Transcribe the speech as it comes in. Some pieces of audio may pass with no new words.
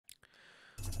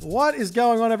What is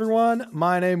going on, everyone?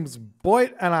 My name's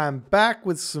Boit, and I'm back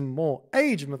with some more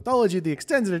Age of Mythology, the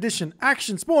extended edition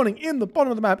action spawning in the bottom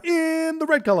of the map in the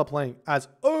red color, playing as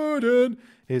Odin.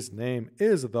 His name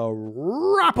is the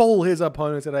Rapl. His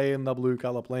opponent today in the blue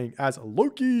color, playing as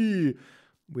Loki,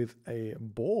 with a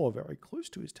boar very close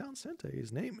to his town center.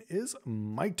 His name is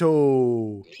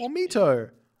Mito, or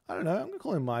Mito. I don't know. I'm going to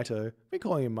call him Mito. I've been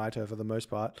calling him Mito for the most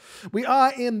part. We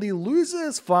are in the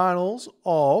losers finals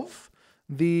of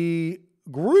the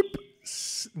Group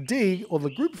D, or the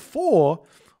Group 4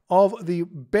 of the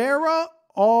Bearer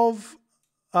of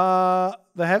the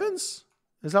Heavens.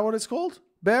 Is that what it's called?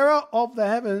 Bearer of the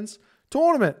Heavens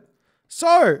tournament.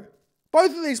 So,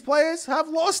 both of these players have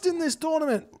lost in this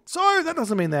tournament. So, that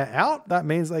doesn't mean they're out. That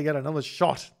means they get another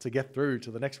shot to get through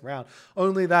to the next round.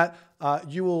 Only that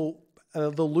the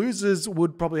losers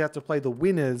would probably have to play the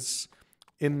winners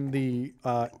in the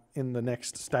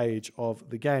next stage of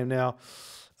the game. Now,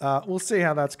 we'll see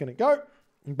how that's going to go.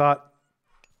 But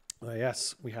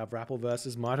yes, we have Rapl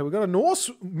versus Mito. We've got a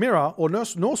Norse mirror or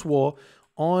Norse war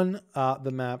on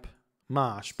the map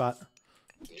Marsh, but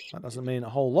that doesn't mean a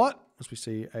whole lot, as we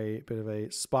see a bit of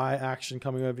a spy action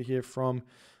coming over here from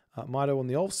Mito on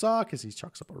the Ulfsar, as he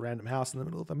chucks up a random house in the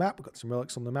middle of the map. We've got some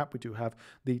relics on the map. We do have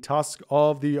the Tusk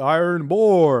of the Iron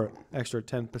Boar, extra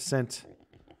 10%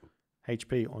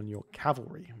 HP on your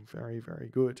cavalry. Very, very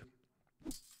good.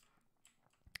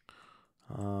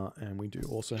 And we do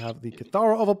also have the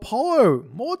Cathara of Apollo,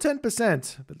 more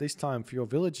 10%, but this time for your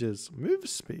villagers' move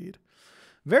speed.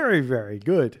 Very, very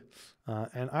good.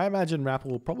 And I imagine Rapl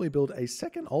will probably build a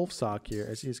second Ulfsark here,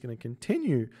 as he's going to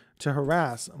continue to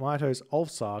harass Mito's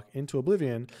Ulfsark into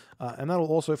oblivion. And that'll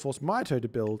also force Mito to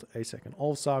build a second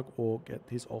Ulfsark or get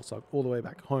his Ulfsark all the way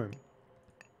back home.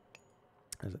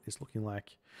 As it is looking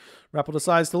like Rapl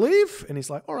decides to leave, and he's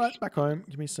like, all right, back home.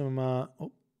 Give me some...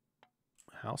 oh,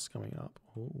 house coming up.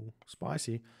 Oh,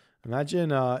 spicy.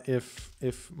 Imagine if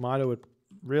Mito would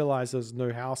realize there's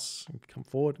no house and come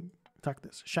forward and attack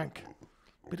this. Shank.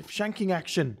 Bit of shanking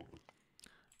action.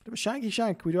 Bit of a shanky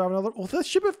shank. We do have another... Oh, the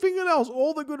Ship of Fingernails.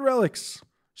 All the good relics.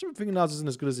 Ship of Fingernails isn't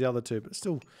as good as the other two, but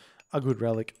still a good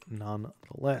relic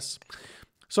nonetheless.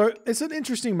 So it's an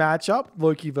interesting matchup,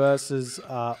 Loki versus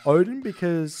Odin,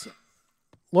 because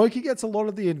Loki gets a lot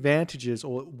of the advantages,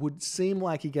 or it would seem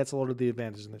like he gets a lot of the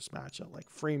advantages in this matchup, like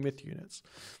free myth units,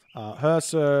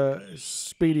 Herser,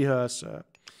 speedy Herser,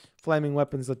 flaming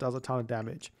weapons that does a ton of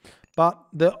damage. But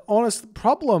the honest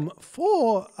problem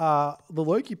for the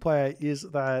Loki player is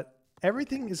that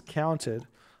everything is countered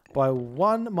by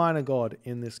one minor god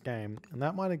in this game, and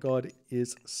that minor god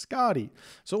is Skadi.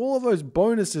 So all of those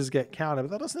bonuses get counted,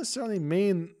 but that doesn't necessarily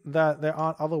mean that there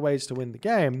aren't other ways to win the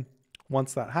game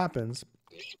once that happens.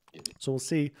 So we'll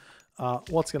see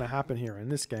what's going to happen here in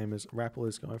this game, as Rapl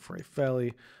is going for a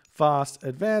fairly fast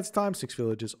advance time. 6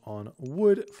 villagers on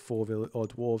wood, 4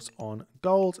 dwarves on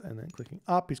gold, and then clicking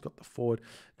up, he's got the forward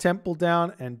temple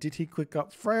down. And did he click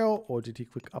up Freya, or did he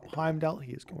click up Heimdall?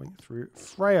 He is going through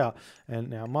Freya. And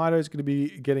now Mito is going to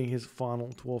be getting his final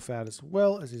dwarf out as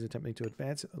well, as he's attempting to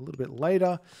advance it a little bit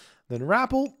later than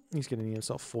Rapl. He's getting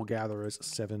himself 4 gatherers,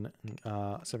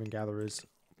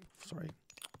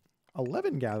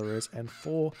 11 gatherers and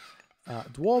 4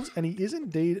 dwarves, and he is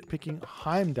indeed picking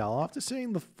Heimdall. After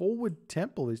seeing the forward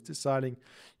temple, he's deciding,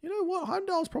 you know what,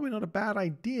 Heimdall is probably not a bad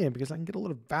idea, because I can get a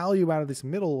lot of value out of this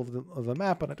middle of the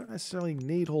map, but I don't necessarily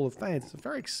need Hall of Thanes. It's a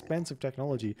very expensive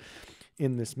technology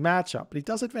in this matchup, but he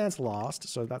does advance last,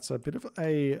 so that's a bit of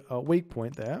a weak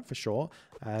point there for sure,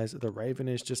 as the Raven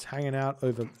is just hanging out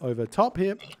over top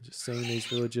here, just seeing these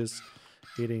villagers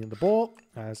eating the ball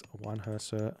as one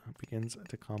Herser begins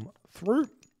to come through.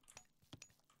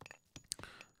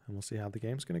 And we'll see how the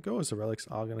game's going to go, as the relics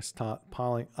are going to start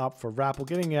piling up for Rapl.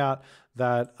 Getting out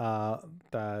that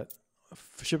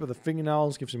Ship of the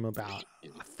Fingernails gives him about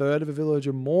a third of a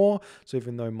villager more. So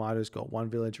even though Mito's got 1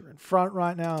 villager in front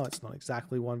right now, it's not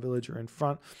exactly 1 villager in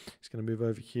front. He's going to move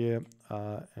over here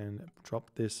and drop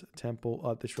this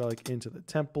temple, this relic into the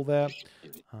temple there.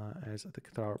 As the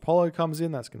Cathara Apollo comes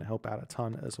in, that's going to help out a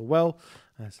ton as well.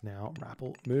 As now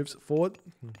Rapl moves forward,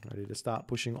 ready to start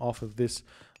pushing off of this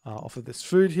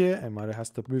food here, and Mito has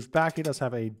to move back. He does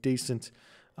have a decent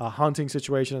hunting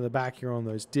situation in the back here on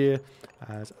those deer,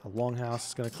 as a longhouse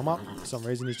is going to come up. For some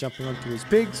reason, he's jumping onto his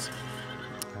pigs,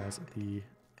 as the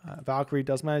Valkyrie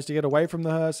does manage to get away from the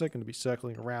Herser. Going to be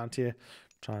circling around here,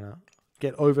 trying to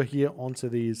get over here onto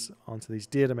these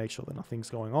deer to make sure that nothing's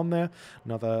going on there.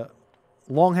 Another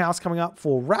longhouse coming up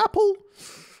for Rapl.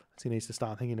 So he needs to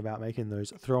start thinking about making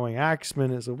those throwing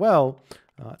axemen as well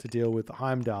to deal with the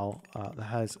Heimdall that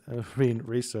has been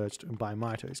researched by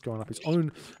Mito. He's going up his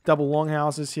own double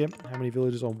longhouses here. How many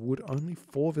villages on wood? Only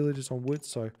 4 villages on wood,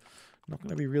 so not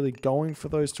going to be really going for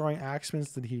those throwing axemen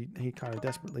that he kind of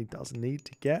desperately does need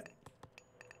to get.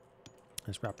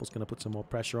 As Rapl's going to put some more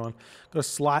pressure on. Got a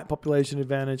slight population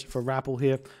advantage for Rapl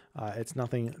here. It's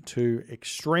nothing too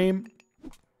extreme.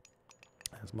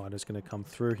 As Mito's going to come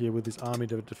through here with his army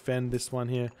to defend this one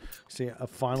here. See,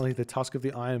 finally the Tusk of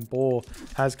the Iron Boar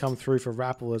has come through for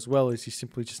Rapl as well, as he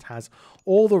simply just has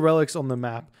all the relics on the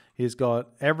map. He's got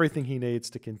everything he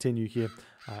needs to continue here,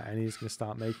 and he's going to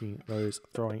start making those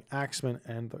throwing axemen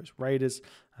and those raiders,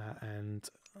 and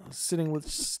sitting with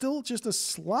still just a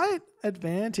slight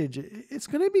advantage. It's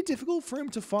going to be difficult for him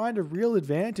to find a real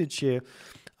advantage here,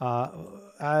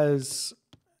 as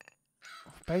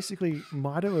basically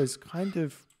Mito is kind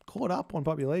of caught up on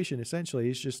population. Essentially,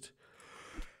 he's just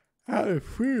out of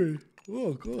food.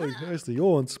 Oh god, there's the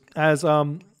yawns. As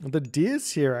the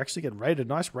deers here actually get raided.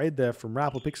 Nice raid there from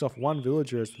Rapl. Picks off 1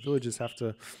 villager, as the villagers have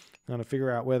to kind of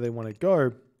figure out where they want to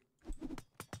go.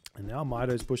 And now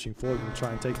Mito's pushing forward and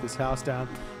try and take this house down.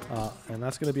 And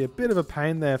that's going to be a bit of a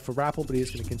pain there for Rapl, but he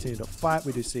is going to continue to fight.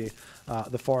 We do see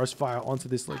the forest fire onto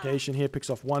this location here. Picks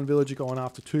off 1 villager, going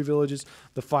after 2 villagers.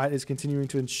 The fight is continuing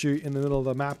to ensue in the middle of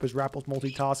the map, as Rapl's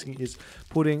multitasking is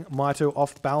putting Mito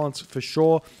off balance for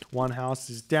sure. 1 house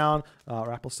is down.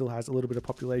 Rapl still has a little bit of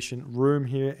population room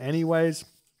here anyways.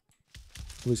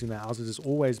 Losing the houses is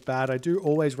always bad. I do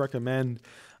always recommend,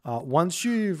 once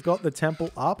you've got the temple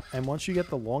up and once you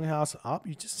get the longhouse up,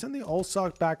 you just send the old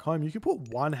suck back home. You can put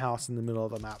 1 house in the middle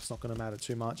of the map. It's not going to matter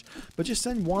too much. But just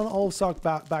send 1 old suck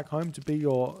back home to be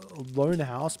your lone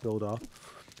house builder.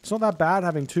 It's not that bad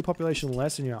having 2 population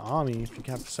less in your army if you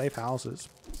can have safe houses.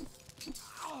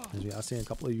 As we are seeing a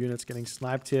couple of units getting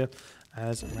sniped here,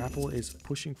 as Rapl is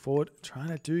pushing forward, trying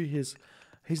to do his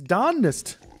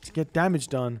darndest to get damage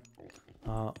done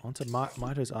onto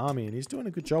Mito's army, and he's doing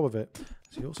a good job of it.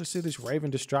 So you also see this Raven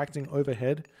distracting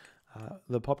overhead.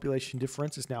 The population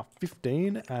difference is now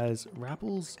 15, as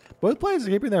Rapl's... Both players are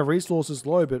keeping their resources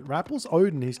low, but Rapl's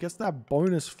Odin, he gets that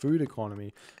bonus food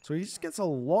economy. So he just gets a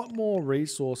lot more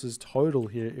resources total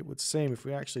here, it would seem, if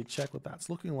we actually check what that's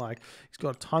looking like. He's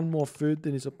got a ton more food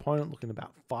than his opponent, looking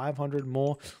about 500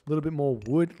 more, a little bit more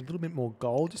wood, a little bit more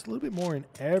gold, just a little bit more in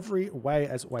every way.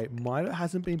 As wait, Mito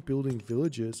hasn't been building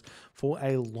villages for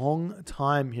a long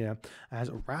time here, as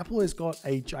Rapl has got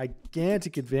a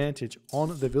gigantic advantage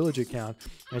on the villager count,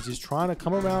 as he's trying to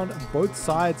come around both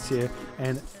sides here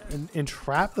and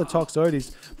entrap the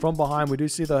Toxotes from behind. We do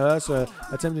see the Hersa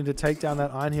attempting to take down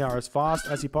that Einhjar as fast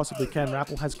as he possibly can.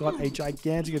 Rapl has got a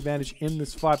gigantic advantage in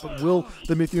this fight, but will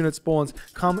the myth unit spawns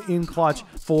come in clutch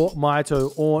for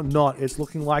Mito or not? It's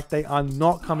looking like they are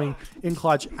not coming in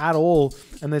clutch at all,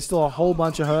 and there's still a whole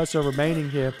bunch of Hersa remaining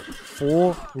here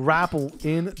for Rapl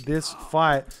in this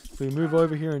fight. If we move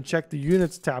over here and check the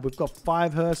units tab, we've got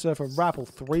 5 Hersa for Rapl,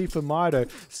 3 for Mito,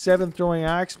 7 throwing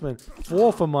axemen,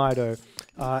 4 for Mito.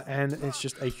 And it's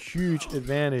just a huge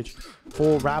advantage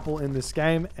for Rapl in this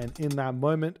game. And in that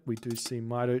moment, we do see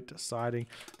Mito deciding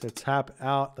to tap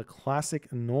out the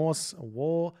classic Norse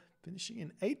war, finishing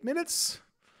in 8 minutes.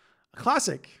 A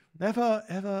classic. Never,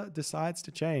 ever decides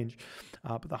to change.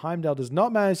 But the Heimdall does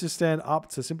not manage to stand up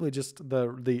to simply just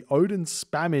the Odin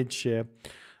spammage here.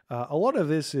 A lot of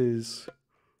this is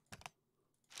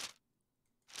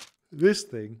this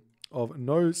thing of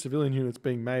no civilian units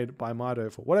being made by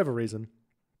Mito for whatever reason,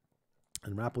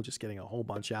 and Rapl just getting a whole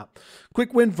bunch out.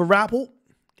 Quick win for Rapl.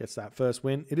 Gets that first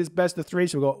win. It is best of 3,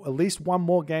 so we've got at least 1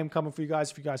 more game coming for you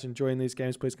guys. If you guys are enjoying these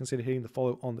games, please consider hitting the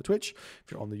follow on the Twitch.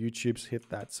 If you're on the YouTubes, hit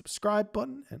that subscribe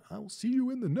button, and I will see you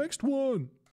in the next one.